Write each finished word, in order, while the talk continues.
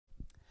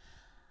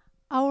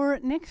Our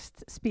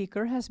next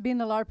speaker has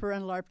been a larper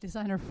and larp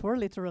designer for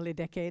literally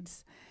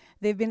decades.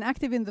 They've been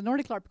active in the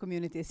Nordic Larp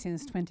community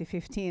since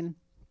 2015.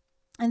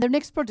 And their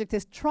next project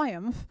is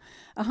Triumph,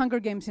 a Hunger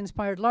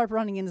Games-inspired LARP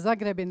running in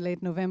Zagreb in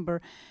late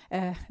November.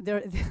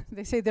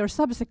 They say their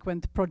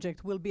subsequent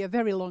project will be a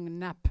very long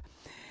nap.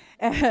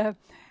 I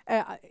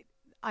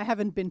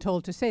haven't been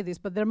told to say this,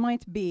 but there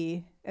might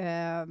be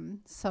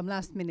some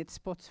last-minute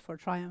spots for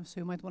Triumph, so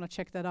you might want to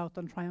check that out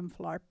on Triumph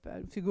LARP.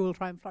 If you Google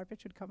Triumph LARP,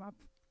 it should come up.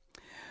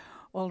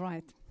 All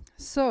right.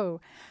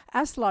 So,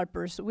 as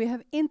LARPers, we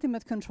have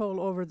intimate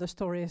control over the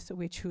stories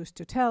we choose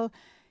to tell.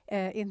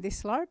 In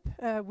this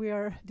LARP, we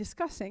are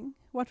discussing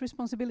what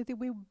responsibility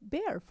we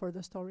bear for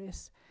the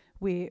stories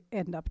we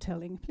end up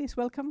telling. Please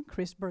welcome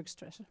Chris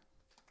Bergstresser.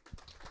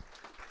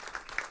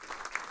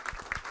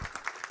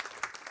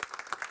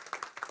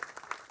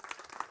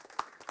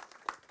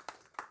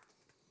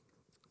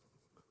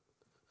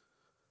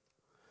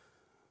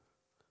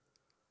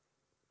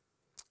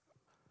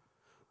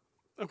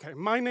 Okay,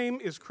 my name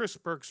is Chris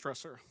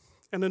Bergstresser,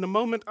 and in a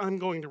moment I'm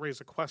going to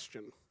raise a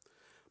question.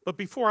 But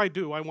before I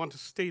do, I want to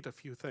state a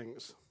few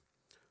things.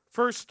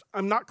 First,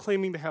 I'm not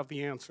claiming to have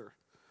the answer.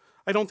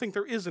 I don't think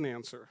there is an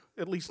answer,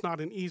 at least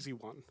not an easy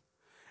one.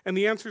 And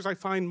the answers I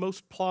find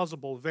most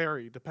plausible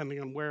vary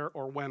depending on where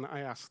or when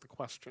I ask the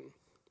question.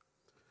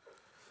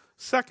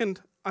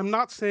 Second, I'm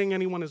not saying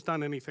anyone has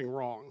done anything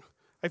wrong.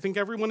 I think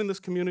everyone in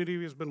this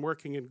community has been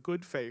working in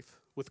good faith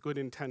with good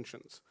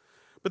intentions.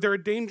 But there are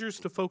dangers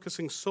to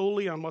focusing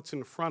solely on what's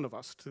in front of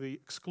us to the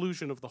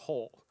exclusion of the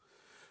whole.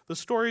 The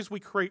stories we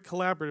create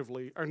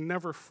collaboratively are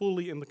never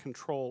fully in the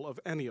control of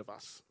any of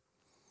us.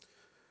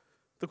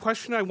 The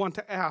question I want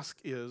to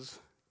ask is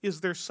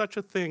there such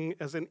a thing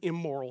as an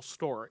immoral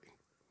story?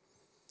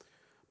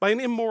 By an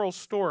immoral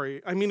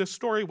story, I mean a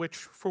story which,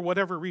 for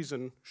whatever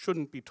reason,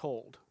 shouldn't be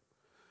told.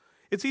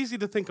 It's easy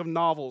to think of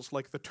novels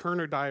like the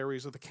Turner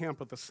Diaries or the Camp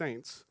of the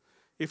Saints.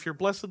 If you're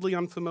blessedly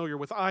unfamiliar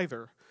with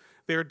either,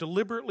 they are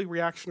deliberately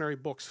reactionary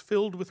books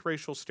filled with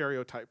racial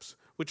stereotypes,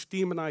 which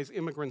demonize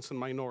immigrants and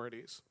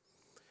minorities.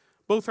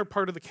 Both are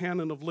part of the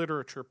canon of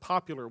literature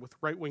popular with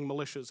right-wing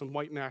militias and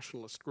white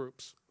nationalist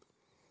groups.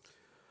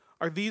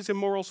 Are these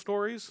immoral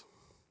stories?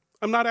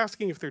 I'm not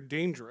asking if they're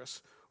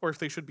dangerous or if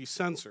they should be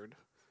censored.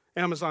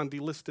 Amazon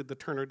delisted the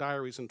Turner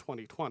Diaries in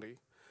 2020.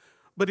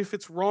 But if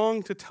it's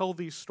wrong to tell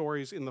these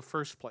stories in the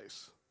first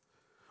place,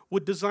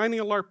 would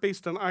designing a LARP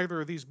based on either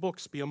of these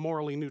books be a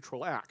morally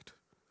neutral act?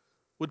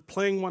 Would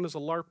playing one as a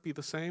LARP be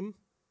the same?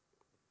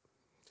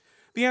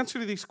 The answer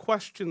to these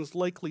questions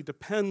likely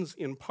depends,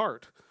 in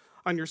part,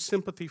 on your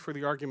sympathy for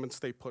the arguments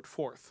they put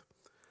forth.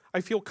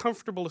 I feel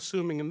comfortable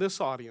assuming in this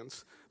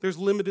audience there's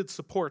limited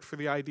support for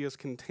the ideas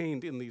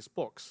contained in these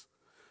books,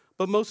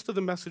 but most of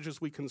the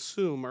messages we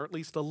consume are at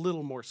least a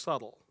little more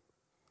subtle.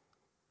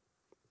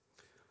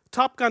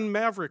 Top Gun: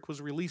 Maverick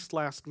was released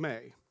last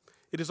May.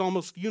 It is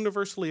almost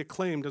universally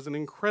acclaimed as an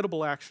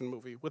incredible action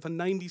movie with a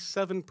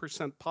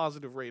 97%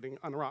 positive rating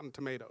on Rotten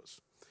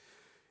Tomatoes.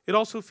 It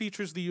also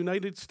features the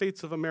United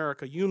States of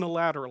America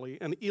unilaterally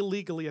and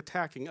illegally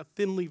attacking a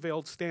thinly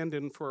veiled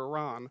stand-in for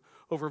Iran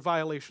over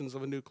violations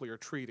of a nuclear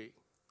treaty.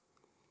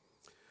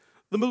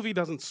 The movie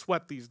doesn't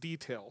sweat these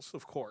details,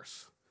 of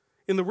course.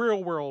 In the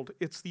real world,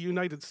 it's the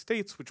United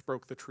States which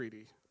broke the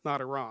treaty,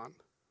 not Iran.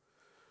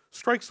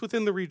 Strikes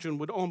within the region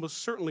would almost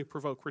certainly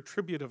provoke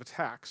retributive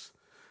attacks,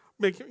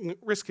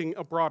 risking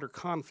a broader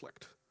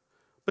conflict.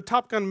 But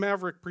Top Gun: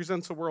 Maverick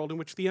presents a world in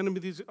which the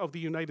enemies of the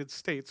United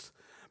States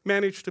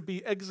manage to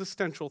be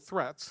existential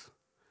threats,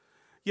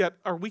 yet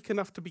are weak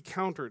enough to be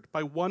countered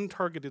by one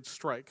targeted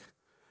strike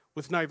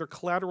with neither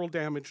collateral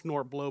damage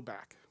nor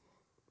blowback.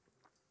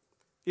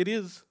 It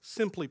is,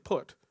 simply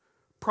put,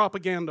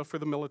 propaganda for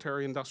the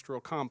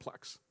military-industrial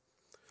complex.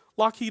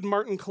 Lockheed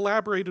Martin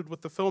collaborated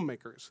with the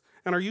filmmakers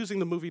and are using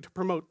the movie to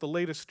promote the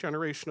latest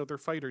generation of their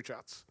fighter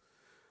jets.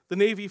 The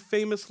Navy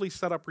famously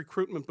set up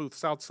recruitment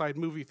booths outside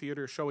movie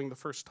theaters showing the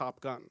first Top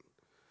Gun.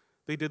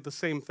 They did the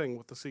same thing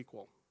with the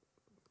sequel.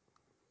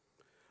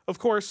 Of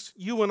course,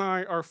 you and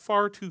I are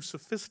far too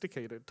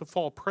sophisticated to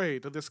fall prey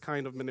to this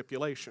kind of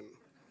manipulation.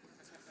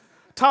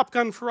 Top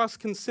Gun for us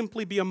can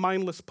simply be a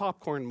mindless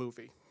popcorn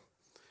movie.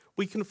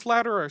 We can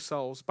flatter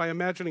ourselves by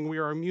imagining we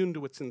are immune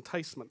to its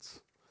enticements.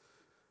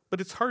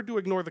 But it's hard to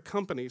ignore the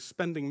companies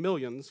spending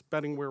millions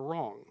betting we're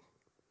wrong.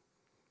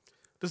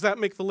 Does that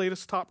make the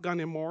latest Top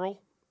Gun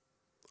immoral?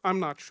 I'm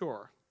not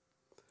sure.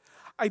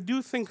 I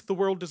do think the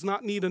world does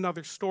not need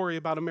another story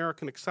about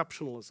American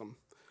exceptionalism,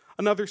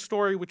 another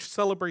story which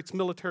celebrates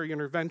military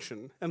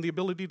intervention and the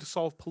ability to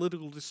solve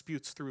political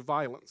disputes through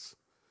violence.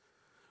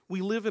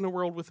 We live in a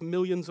world with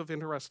millions of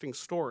interesting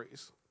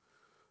stories,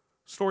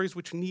 stories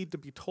which need to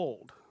be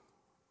told.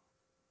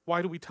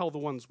 Why do we tell the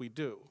ones we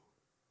do?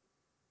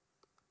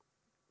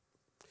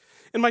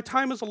 In my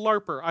time as a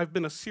LARPer, I've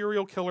been a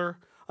serial killer,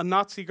 a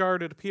Nazi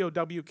guard at a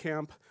POW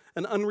camp,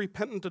 an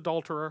unrepentant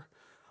adulterer,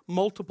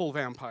 multiple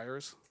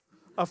vampires,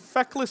 a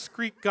feckless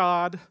Greek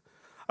god,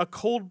 a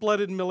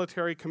cold-blooded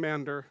military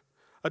commander,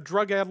 a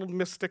drug-addled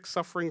mystic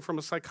suffering from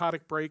a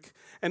psychotic break,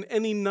 and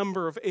any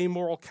number of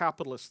amoral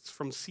capitalists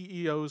from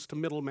CEOs to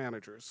middle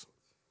managers.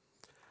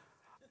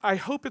 I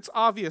hope it's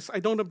obvious I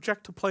don't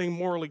object to playing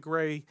morally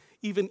gray,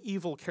 even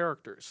evil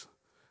characters.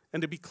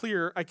 And to be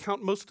clear, I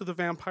count most of the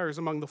vampires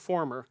among the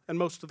former and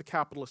most of the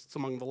capitalists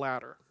among the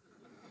latter.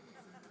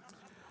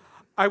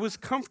 I was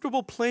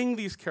comfortable playing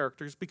these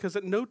characters because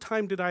at no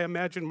time did I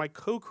imagine my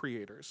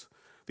co-creators,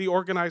 the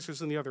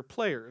organizers and the other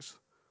players,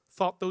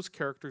 thought those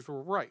characters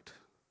were right.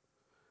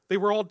 They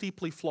were all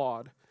deeply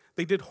flawed.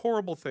 They did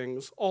horrible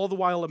things, all the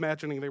while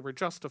imagining they were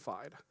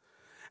justified.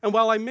 And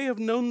while I may have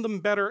known them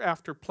better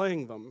after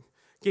playing them,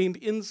 gained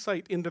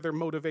insight into their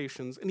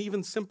motivations, and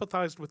even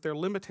sympathized with their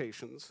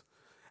limitations,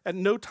 at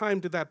no time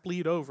did that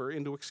bleed over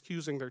into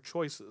excusing their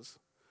choices.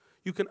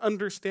 You can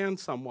understand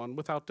someone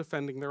without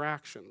defending their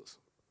actions.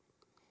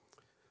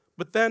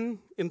 But then,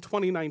 in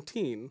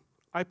 2019,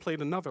 I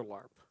played another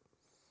LARP.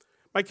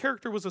 My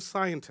character was a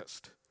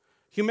scientist.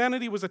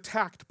 Humanity was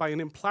attacked by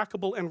an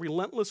implacable and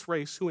relentless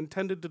race who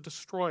intended to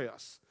destroy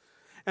us.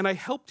 And I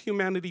helped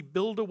humanity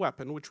build a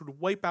weapon which would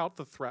wipe out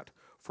the threat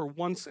for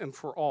once and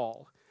for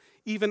all,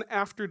 even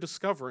after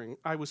discovering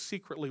I was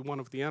secretly one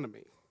of the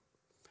enemy.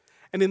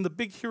 And in the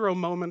big hero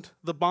moment,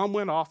 the bomb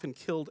went off and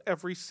killed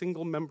every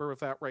single member of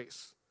that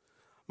race.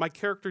 My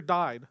character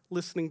died,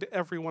 listening to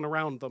everyone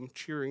around them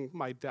cheering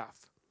my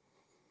death.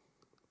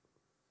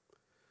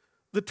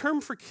 The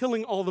term for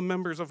killing all the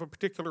members of a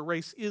particular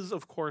race is,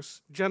 of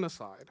course,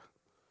 genocide.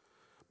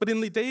 But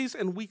in the days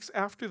and weeks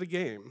after the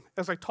game,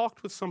 as I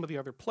talked with some of the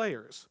other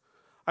players,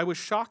 I was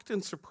shocked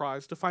and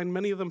surprised to find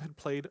many of them had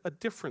played a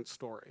different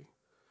story.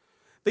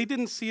 They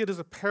didn't see it as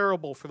a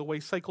parable for the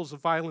way cycles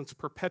of violence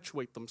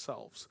perpetuate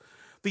themselves,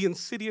 the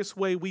insidious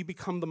way we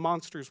become the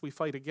monsters we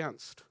fight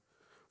against.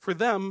 For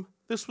them,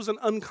 this was an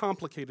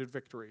uncomplicated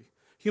victory,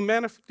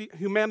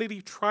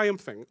 humanity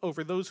triumphing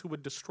over those who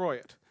would destroy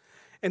it.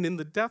 And in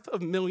the death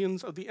of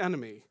millions of the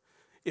enemy,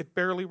 it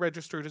barely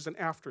registered as an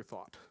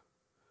afterthought.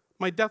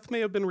 My death may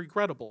have been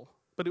regrettable,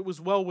 but it was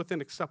well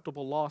within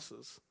acceptable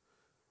losses.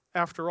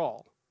 After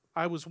all,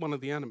 I was one of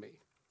the enemy.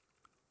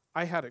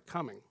 I had it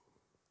coming.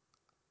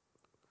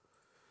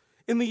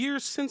 In the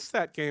years since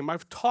that game,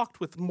 I've talked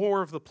with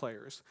more of the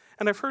players,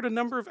 and I've heard a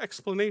number of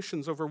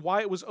explanations over why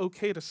it was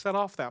okay to set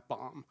off that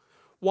bomb,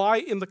 why,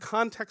 in the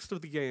context of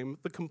the game,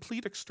 the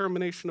complete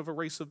extermination of a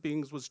race of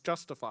beings was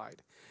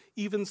justified,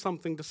 even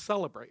something to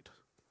celebrate.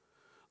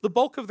 The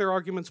bulk of their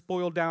arguments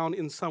boil down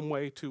in some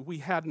way to we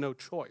had no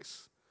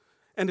choice.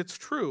 And it's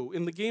true,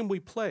 in the game we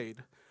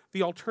played,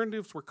 the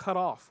alternatives were cut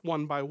off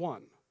one by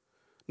one.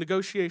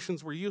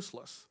 Negotiations were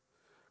useless.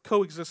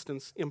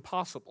 Coexistence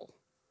impossible.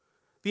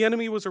 The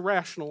enemy was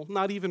irrational,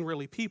 not even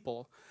really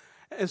people,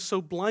 as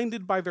so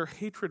blinded by their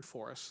hatred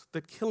for us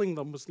that killing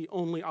them was the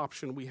only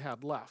option we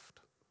had left.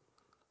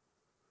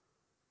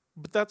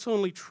 But that's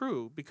only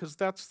true because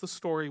that's the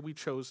story we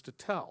chose to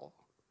tell.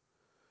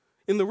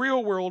 In the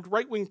real world,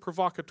 right-wing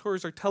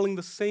provocateurs are telling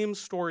the same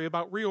story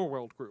about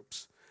real-world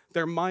groups.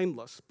 They're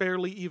mindless,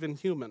 barely even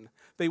human.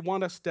 They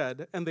want us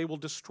dead, and they will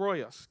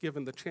destroy us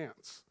given the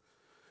chance.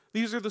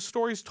 These are the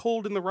stories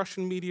told in the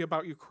Russian media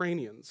about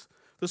Ukrainians,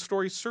 the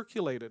stories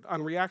circulated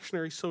on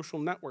reactionary social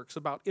networks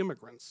about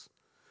immigrants.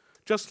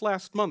 Just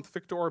last month,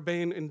 Viktor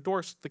Orbán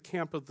endorsed the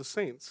Camp of the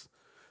Saints,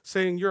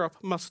 saying Europe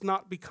must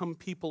not become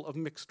people of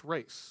mixed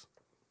race.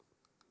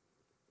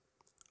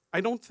 I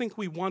don't think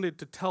we wanted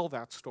to tell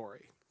that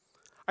story.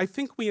 I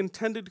think we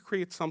intended to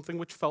create something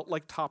which felt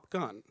like Top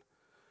Gun.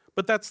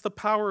 But that's the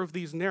power of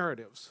these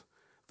narratives.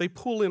 They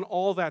pull in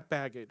all that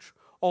baggage,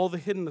 all the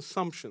hidden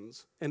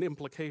assumptions and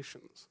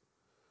implications.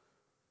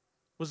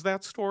 Was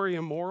that story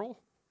immoral?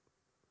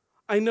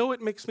 I know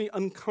it makes me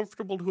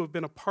uncomfortable to have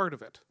been a part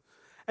of it.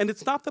 And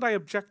it's not that I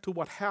object to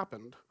what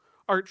happened.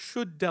 Art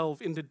should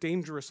delve into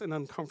dangerous and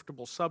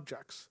uncomfortable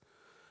subjects.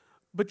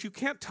 But you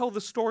can't tell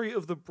the story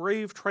of the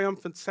brave,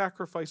 triumphant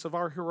sacrifice of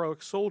our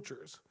heroic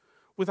soldiers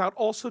without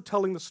also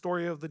telling the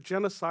story of the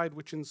genocide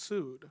which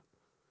ensued.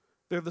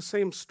 They're the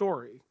same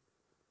story.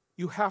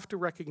 You have to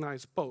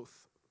recognize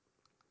both.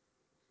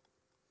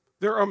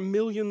 There are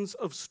millions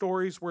of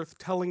stories worth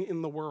telling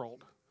in the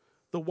world.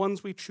 The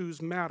ones we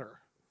choose matter.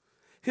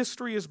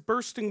 History is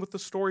bursting with the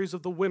stories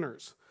of the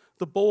winners,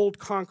 the bold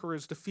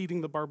conquerors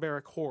defeating the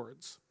barbaric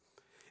hordes.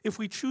 If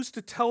we choose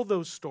to tell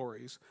those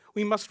stories,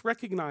 we must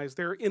recognize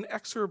they're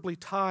inexorably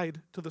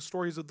tied to the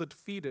stories of the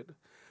defeated,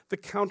 the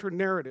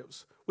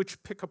counter-narratives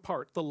which pick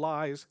apart the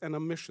lies and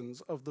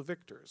omissions of the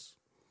victors.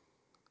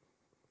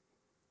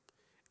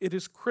 It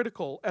is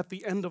critical at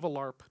the end of a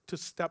LARP to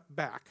step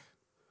back.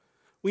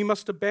 We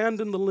must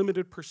abandon the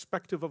limited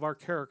perspective of our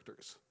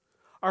characters.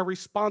 Our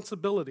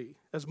responsibility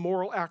as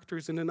moral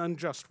actors in an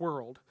unjust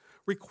world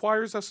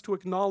requires us to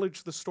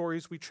acknowledge the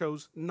stories we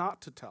chose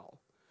not to tell,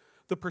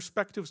 the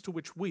perspectives to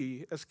which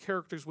we, as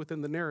characters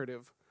within the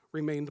narrative,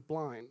 remained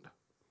blind.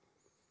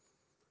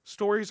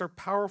 Stories are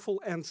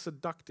powerful and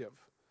seductive.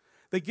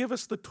 They give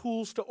us the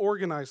tools to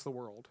organize the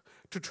world,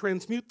 to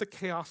transmute the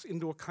chaos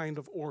into a kind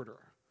of order.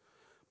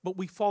 But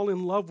we fall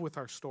in love with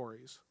our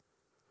stories.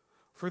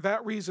 For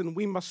that reason,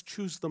 we must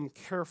choose them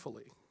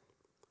carefully.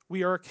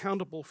 We are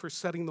accountable for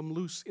setting them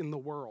loose in the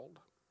world.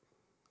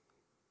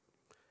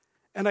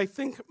 And I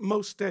think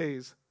most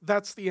days,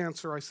 that's the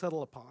answer I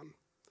settle upon.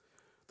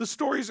 The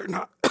stories are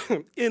not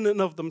in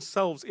and of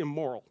themselves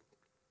immoral,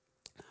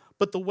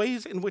 but the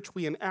ways in which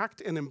we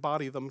enact and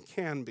embody them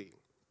can be.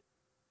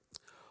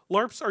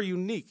 LARPs are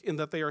unique in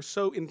that they are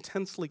so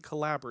intensely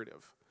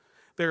collaborative.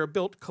 They are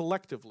built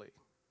collectively.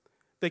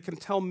 They can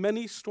tell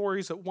many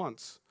stories at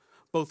once,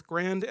 both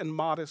grand and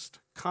modest,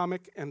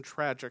 comic and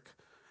tragic,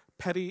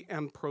 petty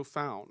and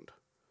profound.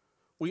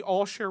 We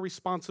all share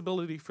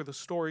responsibility for the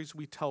stories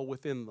we tell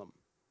within them.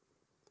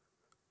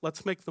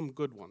 Let's make them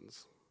good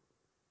ones.